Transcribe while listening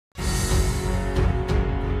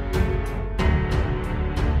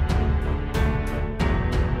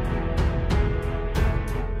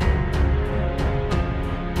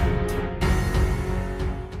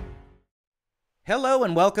Hello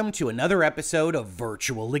and welcome to another episode of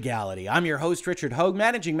Virtual Legality. I'm your host, Richard Hogue,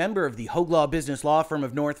 managing member of the Hogue Law Business Law Firm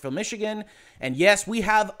of Northville, Michigan. And yes, we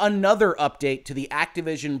have another update to the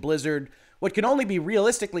Activision Blizzard, what can only be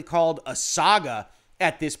realistically called a saga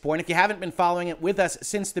at this point. If you haven't been following it with us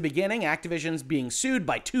since the beginning, Activision's being sued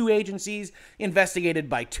by 2 agencies, investigated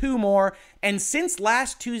by 2 more, and since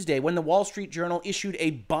last Tuesday when the Wall Street Journal issued a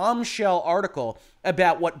bombshell article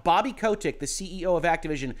about what Bobby Kotick, the CEO of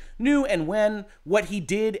Activision, knew and when, what he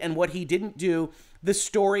did and what he didn't do, the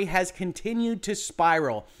story has continued to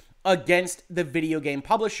spiral against the video game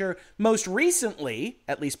publisher. Most recently,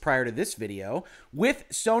 at least prior to this video, with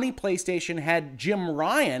Sony PlayStation had Jim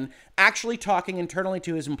Ryan actually talking internally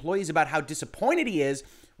to his employees about how disappointed he is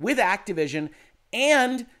with Activision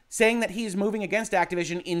and saying that he is moving against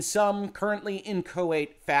Activision in some currently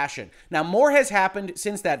inchoate fashion. Now, more has happened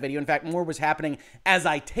since that video. In fact, more was happening as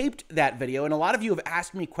I taped that video, and a lot of you have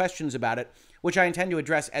asked me questions about it, which I intend to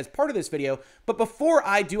address as part of this video. But before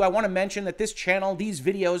I do, I want to mention that this channel, these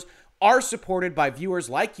videos, are supported by viewers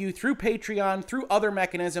like you through Patreon, through other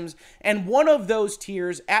mechanisms, and one of those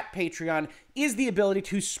tiers at Patreon is the ability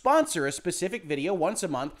to sponsor a specific video once a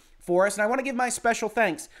month for us. And I want to give my special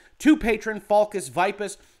thanks to patron Falcus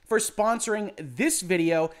Vipus for sponsoring this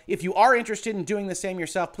video. If you are interested in doing the same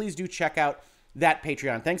yourself, please do check out that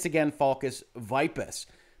Patreon. Thanks again, Falcus Vipus.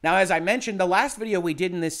 Now, as I mentioned, the last video we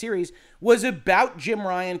did in this series was about Jim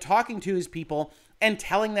Ryan talking to his people and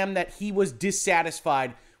telling them that he was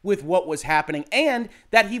dissatisfied with what was happening and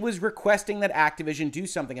that he was requesting that Activision do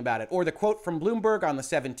something about it. Or the quote from Bloomberg on the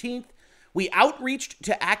 17th, "We outreached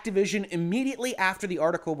to Activision immediately after the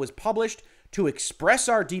article was published to express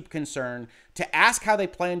our deep concern, to ask how they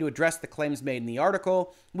plan to address the claims made in the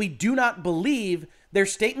article. We do not believe their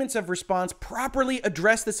statements of response properly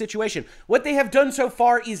address the situation. What they have done so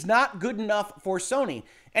far is not good enough for Sony."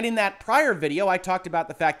 And in that prior video, I talked about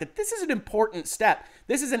the fact that this is an important step.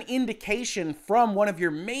 This is an indication from one of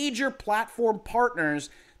your major platform partners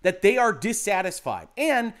that they are dissatisfied.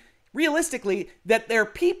 And realistically, that their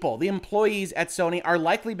people, the employees at Sony, are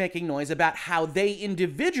likely making noise about how they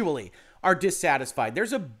individually are dissatisfied.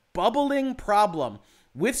 There's a bubbling problem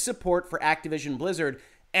with support for Activision Blizzard,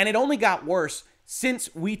 and it only got worse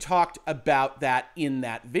since we talked about that in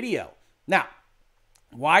that video. Now,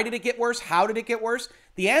 why did it get worse? How did it get worse?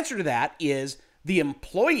 The answer to that is the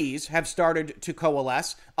employees have started to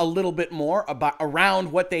coalesce a little bit more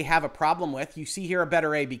around what they have a problem with. You see here a Better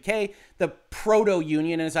ABK, the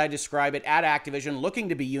proto-union, as I describe it, at Activision, looking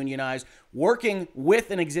to be unionized, working with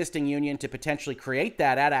an existing union to potentially create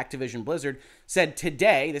that at Activision Blizzard, said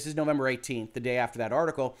today, this is November 18th, the day after that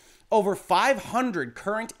article, over 500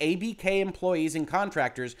 current ABK employees and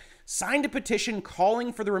contractors signed a petition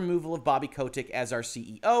calling for the removal of Bobby Kotick as our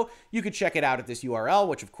CEO. You could check it out at this URL,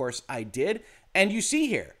 which of course I did. And you see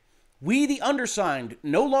here, we, the undersigned,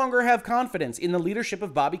 no longer have confidence in the leadership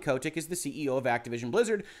of Bobby Kotick as the CEO of Activision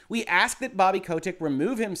Blizzard. We ask that Bobby Kotick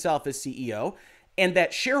remove himself as CEO and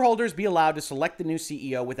that shareholders be allowed to select the new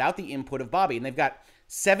CEO without the input of Bobby. And they've got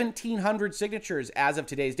 1,700 signatures as of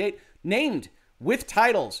today's date, named with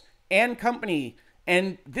titles and company.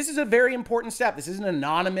 And this is a very important step. This is an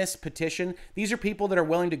anonymous petition. These are people that are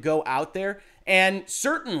willing to go out there. And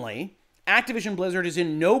certainly, Activision Blizzard is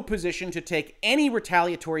in no position to take any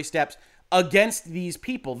retaliatory steps against these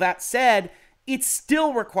people. That said, it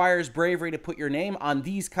still requires bravery to put your name on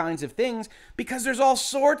these kinds of things because there's all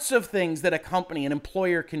sorts of things that a company, an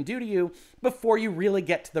employer can do to you before you really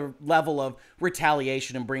get to the level of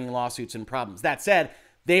retaliation and bringing lawsuits and problems. That said,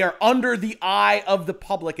 they are under the eye of the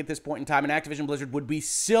public at this point in time, and Activision Blizzard would be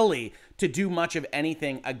silly to do much of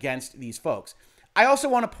anything against these folks. I also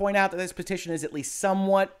want to point out that this petition is at least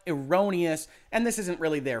somewhat erroneous, and this isn't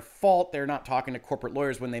really their fault. They're not talking to corporate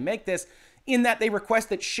lawyers when they make this, in that they request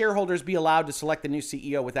that shareholders be allowed to select the new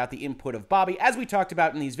CEO without the input of Bobby. As we talked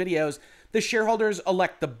about in these videos, the shareholders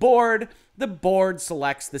elect the board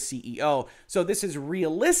selects the CEO. So this is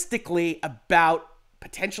realistically about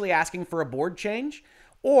potentially asking for a board change,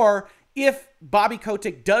 or if Bobby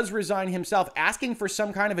Kotick does resign himself, asking for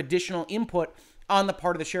some kind of additional input on the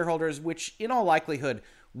part of the shareholders, which in all likelihood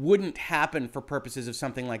wouldn't happen for purposes of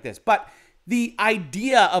something like this. But the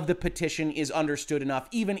idea of the petition is understood enough,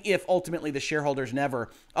 even if ultimately the shareholders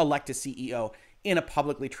never elect a CEO in a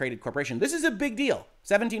publicly traded corporation. This is a big deal.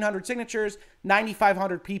 1,700 signatures,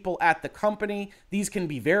 9,500 people at the company. These can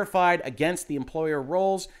be verified against the employer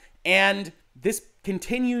roles, and this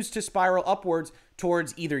continues to spiral upwards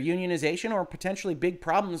towards either unionization or potentially big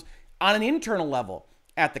problems on an internal level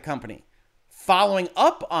at the company. Following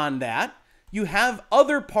up on that, you have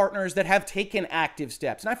other partners that have taken active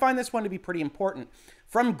steps. And I find this one to be pretty important.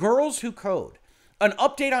 From Girls Who Code, An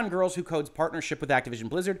update on Girls Who Code's partnership with Activision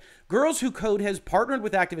Blizzard. Girls Who Code has partnered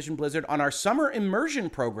with Activision Blizzard on our summer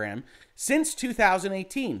immersion program since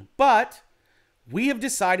 2018, but we have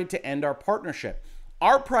decided to end our partnership.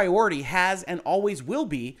 Our priority has and always will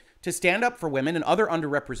be to stand up for women and other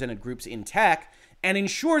underrepresented groups in tech and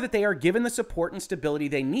ensure that they are given the support and stability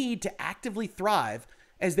they need to actively thrive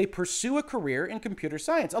as they pursue a career in computer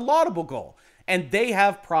science, a laudable goal. And they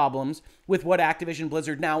have problems with what Activision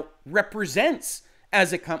Blizzard now represents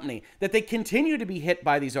as a company, that they continue to be hit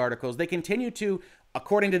by these articles. They continue to,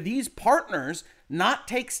 according to these partners, not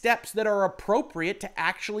take steps that are appropriate to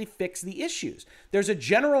actually fix the issues. There's a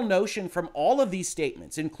general notion from all of these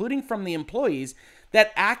statements, including from the employees,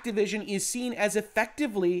 that Activision is seen as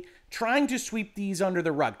effectively trying to sweep these under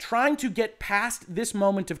the rug, trying to get past this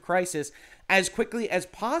moment of crisis as quickly as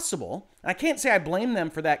possible. I can't say I blame them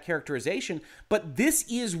for that characterization, but this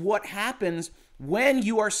is what happens when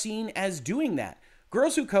you are seen as doing that.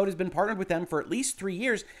 Girls Who Code has been partnered with them for at least 3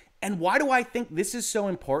 years. And why do I think this is so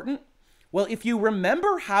important? Well, if you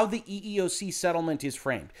remember how the EEOC settlement is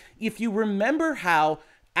framed, if you remember how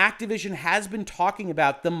Activision has been talking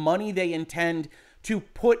about the money they intend to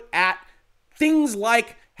put at things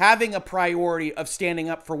like having a priority of standing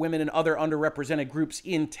up for women and other underrepresented groups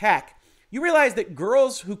in tech, you realize that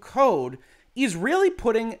Girls Who Code is really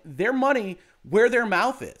putting their money where their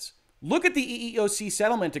mouth is. Look at the EEOC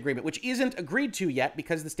settlement agreement, which isn't agreed to yet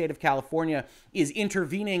because the state of California is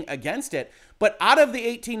intervening against it. But out of the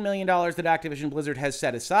 $18 million that Activision Blizzard has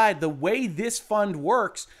set aside, the way this fund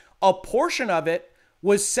works, a portion of it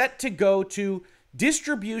was set to go to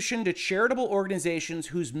distribution to charitable organizations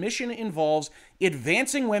whose mission involves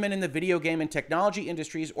advancing women in the video game and technology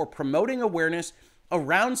industries or promoting awareness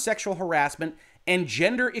around sexual harassment and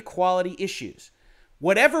gender equality issues.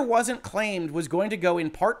 Whatever wasn't claimed was going to go in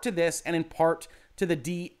part to this and in part to the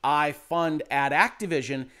DI fund at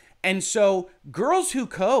Activision. And so Girls Who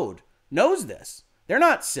Code knows this. They're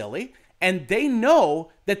not silly. And they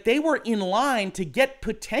know that they were in line to get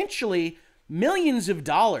potentially millions of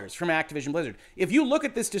dollars from Activision Blizzard. If you look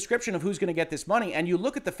at this description of who's going to get this money and you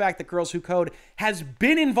look at the fact that Girls Who Code has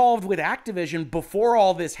been involved with Activision before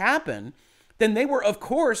all this happened, then they were, of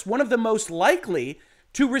course, one of the most likely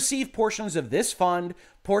to receive portions of this fund,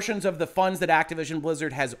 portions of the funds that Activision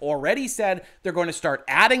Blizzard has already said they're going to start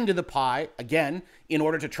adding to the pie, again, in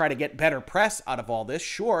order to try to get better press out of all this,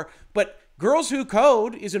 sure. But Girls Who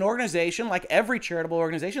Code is an organization, like every charitable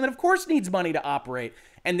organization, that of course needs money to operate.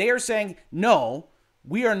 And they are saying, no,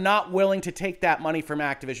 we are not willing to take that money from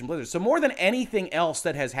Activision Blizzard. So more than anything else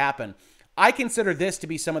that has happened, I consider this to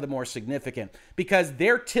be some of the more significant because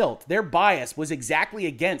their tilt, their bias was exactly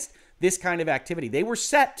against this kind of activity. They were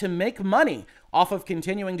set to make money off of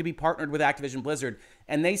continuing to be partnered with Activision Blizzard,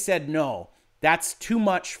 and they said, no, that's too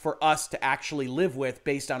much for us to actually live with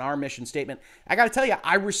based on our mission statement. I got to tell you,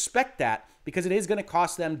 I respect that because it is going to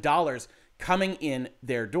cost them dollars coming in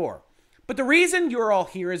their door. But the reason you're all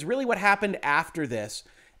here is really what happened after this,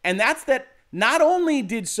 and that's that not only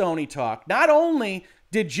did Sony talk, not only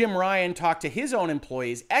did Jim Ryan talk to his own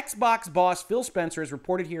employees, Xbox boss Phil Spencer, as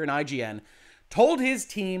reported here in IGN, told his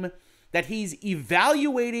team that he's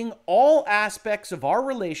evaluating all aspects of our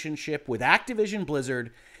relationship with Activision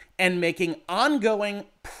Blizzard and making ongoing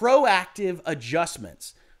proactive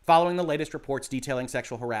adjustments following the latest reports detailing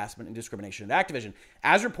sexual harassment and discrimination at Activision.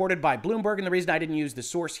 As reported by Bloomberg, and the reason I didn't use the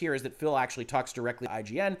source here is that Phil actually talks directly to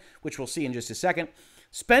IGN, which we'll see in just a second.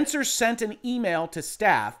 Spencer sent an email to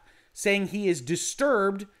staff saying he is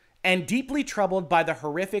disturbed and deeply troubled by the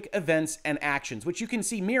horrific events and actions, which you can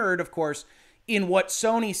see mirrored, of course, in what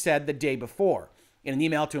Sony said the day before. In an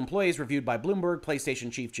email to employees reviewed by Bloomberg,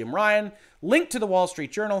 PlayStation chief Jim Ryan linked to the Wall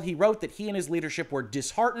Street Journal, he wrote that he and his leadership were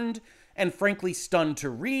disheartened and frankly stunned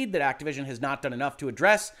to read that Activision has not done enough to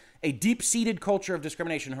address a deep-seated culture of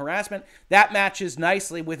discrimination and harassment. That matches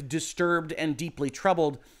nicely with disturbed and deeply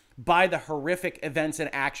troubled by the horrific events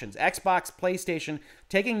and actions. Xbox, PlayStation,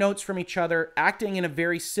 taking notes from each other, acting in a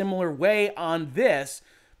very similar way on this,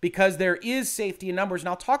 because there is safety in numbers. And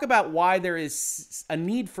I'll talk about why there is a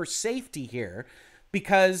need for safety here,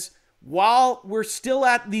 because while we're still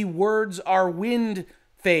at the words are wind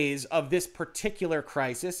phase of this particular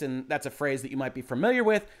crisis, and that's a phrase that you might be familiar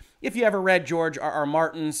with if you ever read George R.R.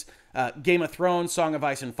 Martin's Game of Thrones, Song of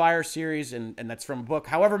Ice and Fire series, and that's from a book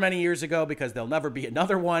however many years ago, because there'll never be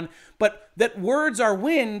another one, but that words are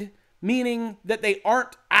wind, meaning that they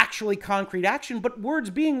aren't actually concrete action, but words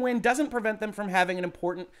being wind doesn't prevent them from having an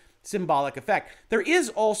important symbolic effect. There is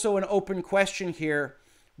also an open question here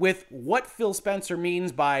with what Phil Spencer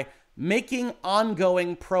means by making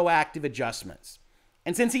ongoing proactive adjustments.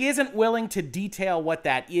 And since he isn't willing to detail what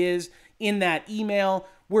that is in that email.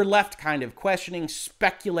 We're left kind of questioning,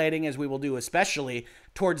 speculating, as we will do especially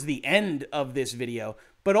towards the end of this video.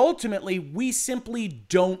 But ultimately, we simply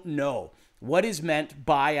don't know what is meant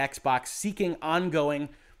by Xbox seeking ongoing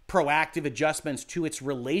proactive adjustments to its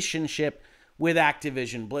relationship with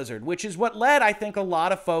Activision Blizzard, which is what led, I think, a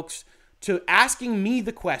lot of folks to asking me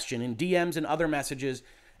the question in DMs and other messages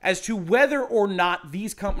as to whether or not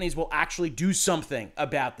these companies will actually do something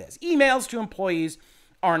about this. Emails to employees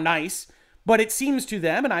are nice, but it seems to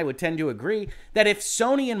them, and I would tend to agree, that if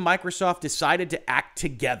Sony and Microsoft decided to act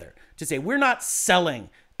together, to say we're not selling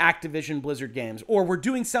Activision Blizzard games, or we're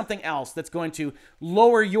doing something else that's going to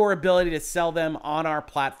lower your ability to sell them on our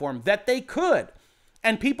platform, that they could.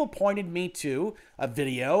 And people pointed me to a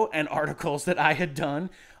video and articles that I had done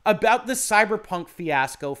about the Cyberpunk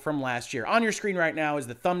fiasco from last year. On your screen right now is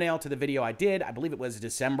the thumbnail to the video I did. I believe it was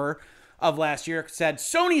December of last year. It said,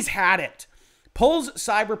 Sony's had it. Pulls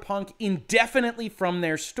Cyberpunk indefinitely from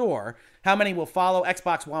their store. How many will follow?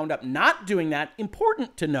 Xbox wound up not doing that.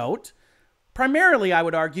 Important to note. Primarily, I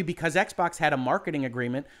would argue, because Xbox had a marketing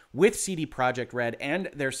agreement with CD Projekt Red and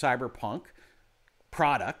their Cyberpunk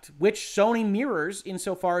product, which Sony mirrors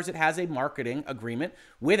insofar as it has a marketing agreement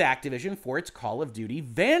with Activision for its Call of Duty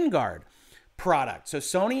Vanguard product. So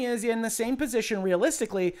Sony is in the same position,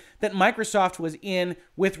 realistically, that Microsoft was in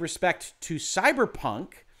with respect to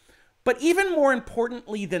Cyberpunk. But even more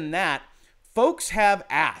importantly than that, folks have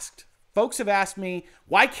asked me,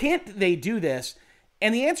 why can't they do this?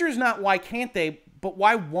 And the answer is not why can't they, but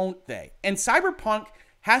why won't they? And Cyberpunk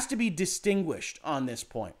has to be distinguished on this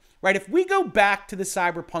point, right? If we go back to the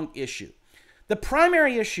Cyberpunk issue, the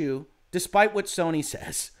primary issue, despite what Sony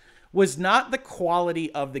says, was not the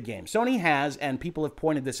quality of the game. Sony has, and people have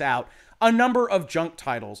pointed this out, a number of junk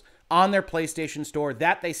titles on their PlayStation store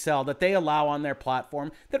that they sell, that they allow on their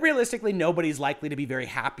platform, that realistically nobody's likely to be very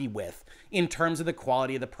happy with in terms of the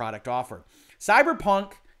quality of the product offered.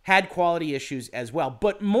 Cyberpunk had quality issues as well.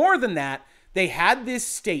 But more than that, they had this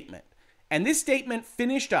statement. And this statement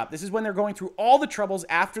finished up. This is when they're going through all the troubles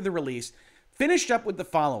after the release. Finished up with the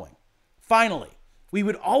following. Finally, we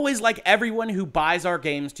would always like everyone who buys our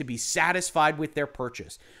games to be satisfied with their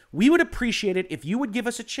purchase. We would appreciate it if you would give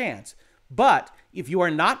us a chance. But if you are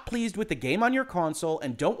not pleased with the game on your console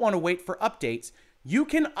and don't want to wait for updates, you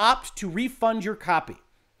can opt to refund your copy.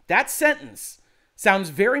 That sentence sounds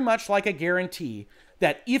very much like a guarantee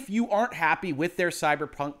that if you aren't happy with their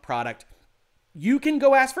Cyberpunk product, you can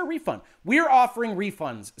go ask for a refund. We're offering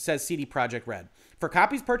refunds, says CD Projekt Red. For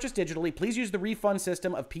copies purchased digitally, please use the refund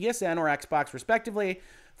system of PSN or Xbox, respectively.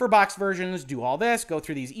 For box versions, do all this, go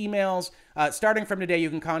through these emails. Starting from today, you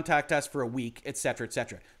can contact us for a week, etc.,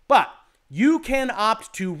 etc. But you can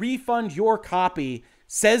opt to refund your copy,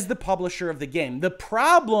 says the publisher of the game. The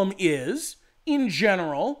problem is, in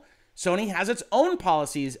general, Sony has its own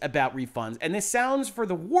policies about refunds, and this sounds for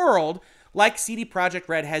the world like CD Projekt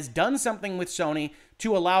Red has done something with Sony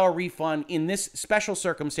to allow a refund in this special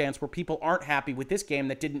circumstance where people aren't happy with this game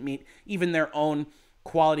that didn't meet even their own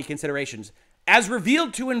quality considerations. As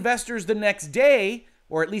revealed to investors the next day,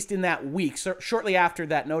 or at least in that week, so shortly after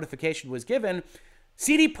that notification was given,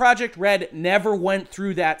 CD Projekt Red never went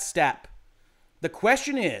through that step. The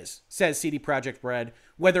question is, says CD Projekt Red,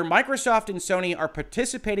 whether Microsoft and Sony are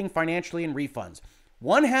participating financially in refunds.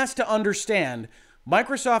 One has to understand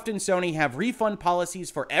Microsoft and Sony have refund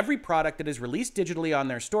policies for every product that is released digitally on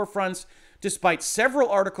their storefronts. Despite several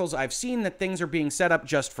articles I've seen that things are being set up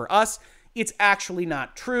just for us, it's actually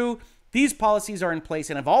not true. These policies are in place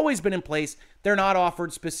and have always been in place. They're not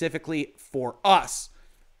offered specifically for us.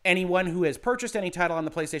 Anyone who has purchased any title on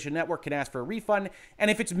the PlayStation Network can ask for a refund, and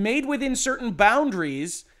if it's made within certain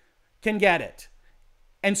boundaries, can get it.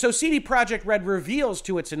 And so CD Projekt Red reveals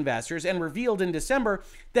to its investors, and revealed in December,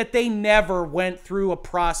 that they never went through a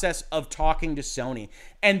process of talking to Sony.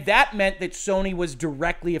 And that meant that Sony was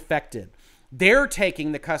directly affected. They're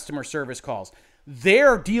taking the customer service calls.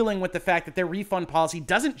 They're dealing with the fact that their refund policy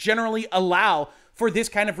doesn't generally allow for this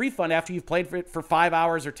kind of refund after you've played for it for 5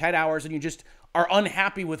 hours or 10 hours and you just are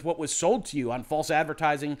unhappy with what was sold to you on false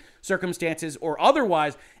advertising circumstances or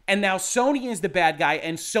otherwise. And now Sony is the bad guy,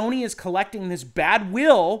 and Sony is collecting this bad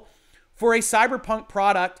will for a Cyberpunk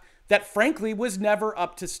product that frankly was never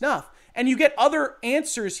up to snuff. And you get other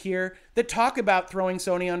answers here that talk about throwing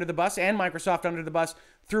Sony under the bus and Microsoft under the bus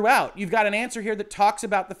throughout. You've got an answer here that talks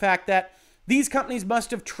about the fact that these companies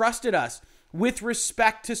must have trusted us with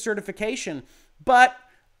respect to certification, but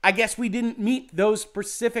I guess we didn't meet those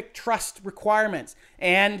specific trust requirements.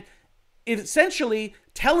 And essentially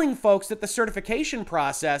telling folks that the certification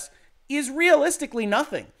process is realistically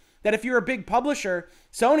nothing. that if you're a big publisher,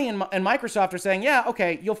 Sony and Microsoft are saying, yeah,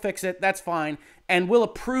 okay, you'll fix it, that's fine, and we'll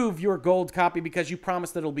approve your gold copy because you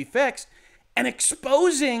promised that it'll be fixed, and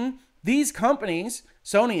exposing these companies,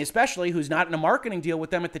 Sony especially, who's not in a marketing deal with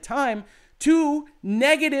them at the time, to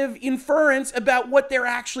negative inference about what they're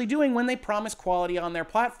actually doing when they promise quality on their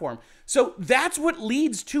platform. So that's what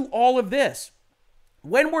leads to all of this.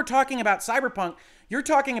 When we're talking about Cyberpunk, you're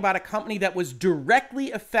talking about a company that was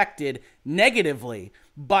directly affected negatively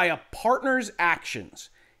by a partner's actions.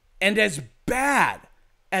 And as bad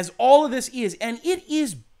as all of this is, and it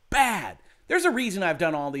is bad, there's a reason I've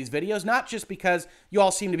done all these videos, not just because you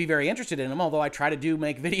all seem to be very interested in them, although I try to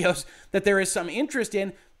make videos that there is some interest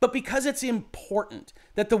in, but because it's important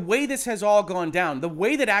that the way this has all gone down, the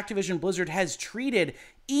way that Activision Blizzard has treated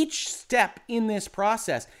each step in this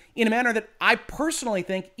process in a manner that I personally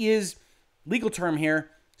think is, legal term here,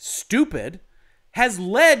 stupid, has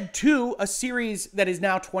led to a series that is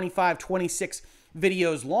now 25, 26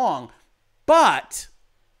 videos long, but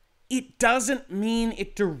it doesn't mean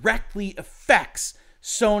it directly affects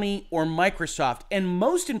Sony or Microsoft. And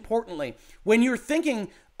most importantly, when you're thinking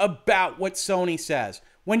about what Sony says,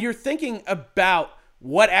 when you're thinking about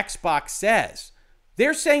what Xbox says,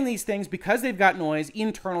 they're saying these things because they've got noise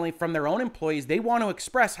internally from their own employees. They want to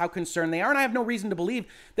express how concerned they are, and I have no reason to believe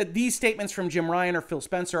that these statements from Jim Ryan or Phil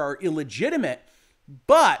Spencer are illegitimate,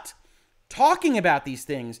 but talking about these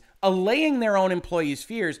things, allaying their own employees'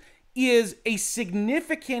 fears, is a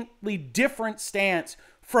significantly different stance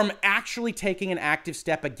from actually taking an active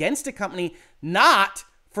step against a company, not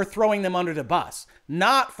for throwing them under the bus,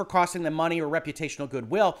 not for costing them money or reputational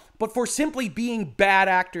goodwill, but for simply being bad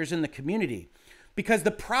actors in the community. Because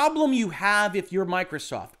the problem you have if you're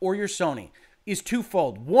Microsoft or you're Sony is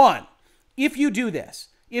twofold. One, if you do this,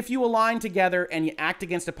 if you align together and you act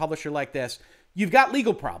against a publisher like this, you've got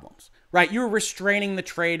legal problems, right? You're restraining the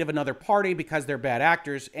trade of another party because they're bad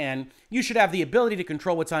actors, and you should have the ability to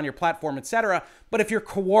control what's on your platform, etc. But if you're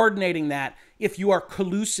coordinating that, if you are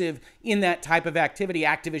collusive in that type of activity,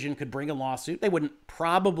 Activision could bring a lawsuit. They wouldn't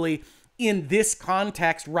probably in this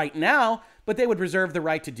context right now, but they would reserve the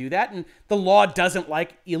right to do that. And the law doesn't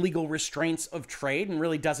like illegal restraints of trade and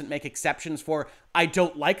really doesn't make exceptions for, I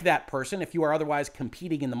don't like that person, if you are otherwise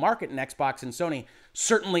competing in the market. And Xbox and Sony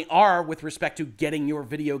certainly are with respect to getting your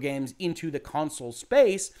video games into the console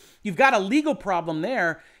space. You've got a legal problem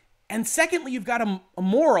there. And secondly, you've got a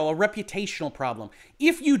moral, a reputational problem.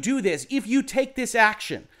 If you do this, if you take this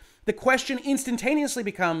action, the question instantaneously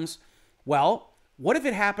becomes, well, what if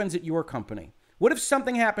it happens at your company? What if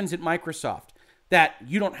something happens at Microsoft that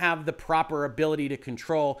you don't have the proper ability to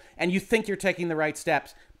control and you think you're taking the right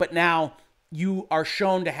steps, but now you are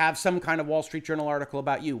shown to have some kind of Wall Street Journal article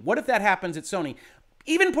about you? What if that happens at Sony?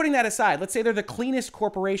 Even putting that aside, let's say they're the cleanest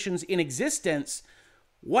corporations in existence.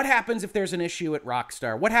 What happens if there's an issue at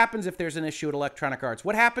Rockstar? What happens if there's an issue at Electronic Arts?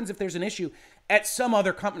 What happens if there's an issue at some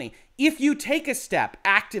other company? If you take a step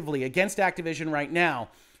actively against Activision right now,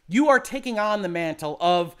 you are taking on the mantle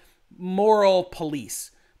of moral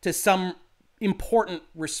police to some important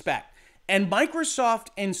respect. And Microsoft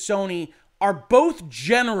and Sony are both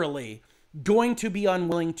generally going to be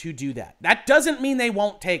unwilling to do that. That doesn't mean they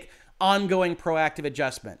won't take ongoing proactive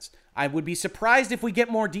adjustments. I would be surprised if we get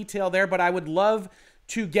more detail there, but I would love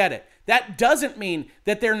to get it. That doesn't mean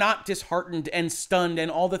that they're not disheartened and stunned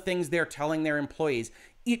and all the things they're telling their employees.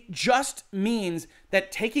 It just means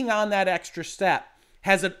that taking on that extra step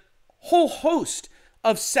has a whole host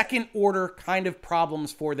of second-order kind of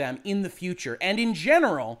problems for them in the future. And in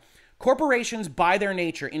general, corporations, by their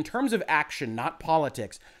nature, in terms of action, not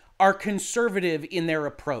politics, are conservative in their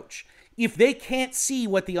approach. If they can't see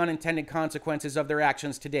what the unintended consequences of their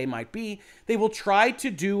actions today might be, they will try to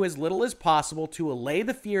do as little as possible to allay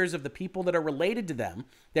the fears of the people that are related to them,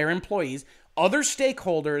 their employees, other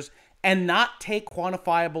stakeholders, and not take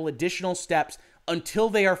quantifiable additional steps until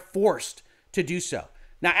they are forced to do so.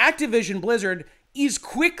 Now, Activision Blizzard is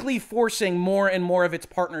quickly forcing more and more of its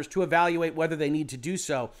partners to evaluate whether they need to do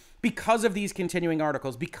so because of these continuing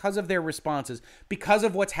articles, because of their responses, because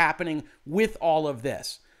of what's happening with all of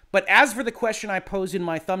this. But as for the question I posed in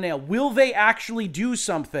my thumbnail, will they actually do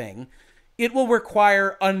something? It will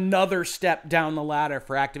require another step down the ladder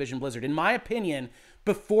for Activision Blizzard, in my opinion,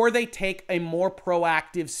 before they take a more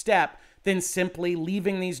proactive step than simply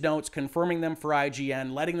leaving these notes, confirming them for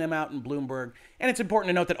IGN, letting them out in Bloomberg. And it's important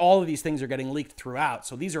to note that all of these things are getting leaked throughout.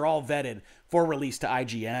 So these are all vetted for release to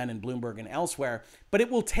IGN and Bloomberg and elsewhere. But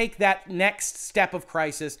it will take that next step of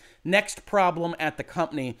crisis, next problem at the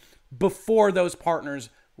company, before those partners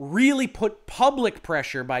really put public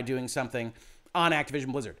pressure by doing something on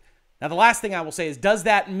Activision Blizzard. Now, the last thing I will say is, does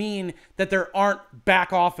that mean that there aren't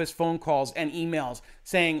back office phone calls and emails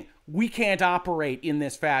saying, we can't operate in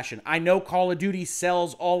this fashion? I know Call of Duty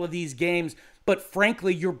sells all of these games, but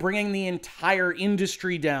frankly, you're bringing the entire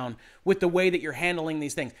industry down with the way that you're handling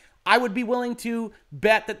these things. I would be willing to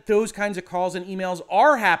bet that those kinds of calls and emails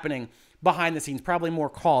are happening behind the scenes. Probably more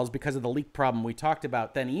calls because of the leak problem we talked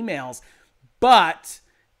about than emails. But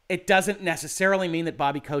it doesn't necessarily mean that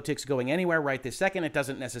Bobby Kotick's going anywhere right this second. It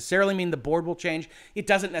doesn't necessarily mean the board will change. It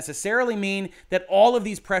doesn't necessarily mean that all of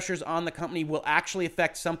these pressures on the company will actually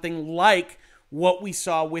affect something like what we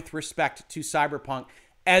saw with respect to Cyberpunk,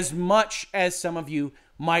 as much as some of you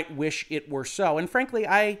might wish it were so. And frankly,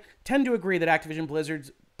 I tend to agree that Activision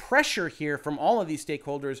Blizzard's pressure here from all of these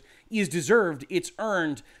stakeholders is deserved, it's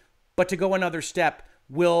earned, but to go another step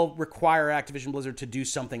will require Activision Blizzard to do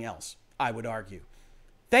something else, I would argue.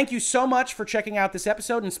 Thank you so much for checking out this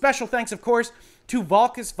episode, and special thanks, of course, to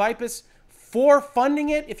Valkus Vipus for funding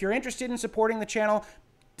it. If you're interested in supporting the channel,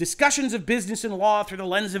 discussions of business and law through the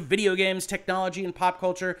lens of video games, technology, and pop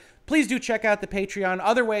culture, please do check out the Patreon.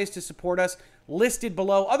 Other ways to support us listed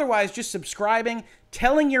below. Otherwise, just subscribing,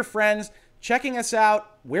 telling your friends, checking us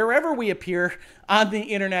out wherever we appear on the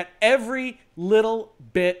internet. Every little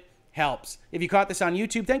bit helps. If you caught this on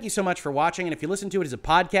YouTube, thank you so much for watching. And if you listen to it as a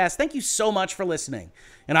podcast, thank you so much for listening.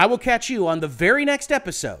 And I will catch you on the very next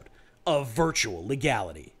episode of Virtual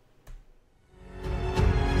Legality.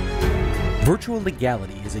 Virtual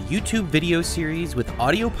Legality is a YouTube video series with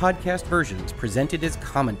audio podcast versions presented as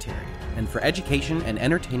commentary and for education and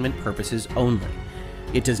entertainment purposes only.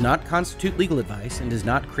 It does not constitute legal advice and does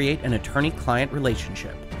not create an attorney-client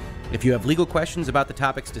relationship. If you have legal questions about the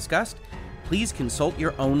topics discussed, please consult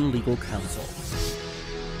your own legal counsel.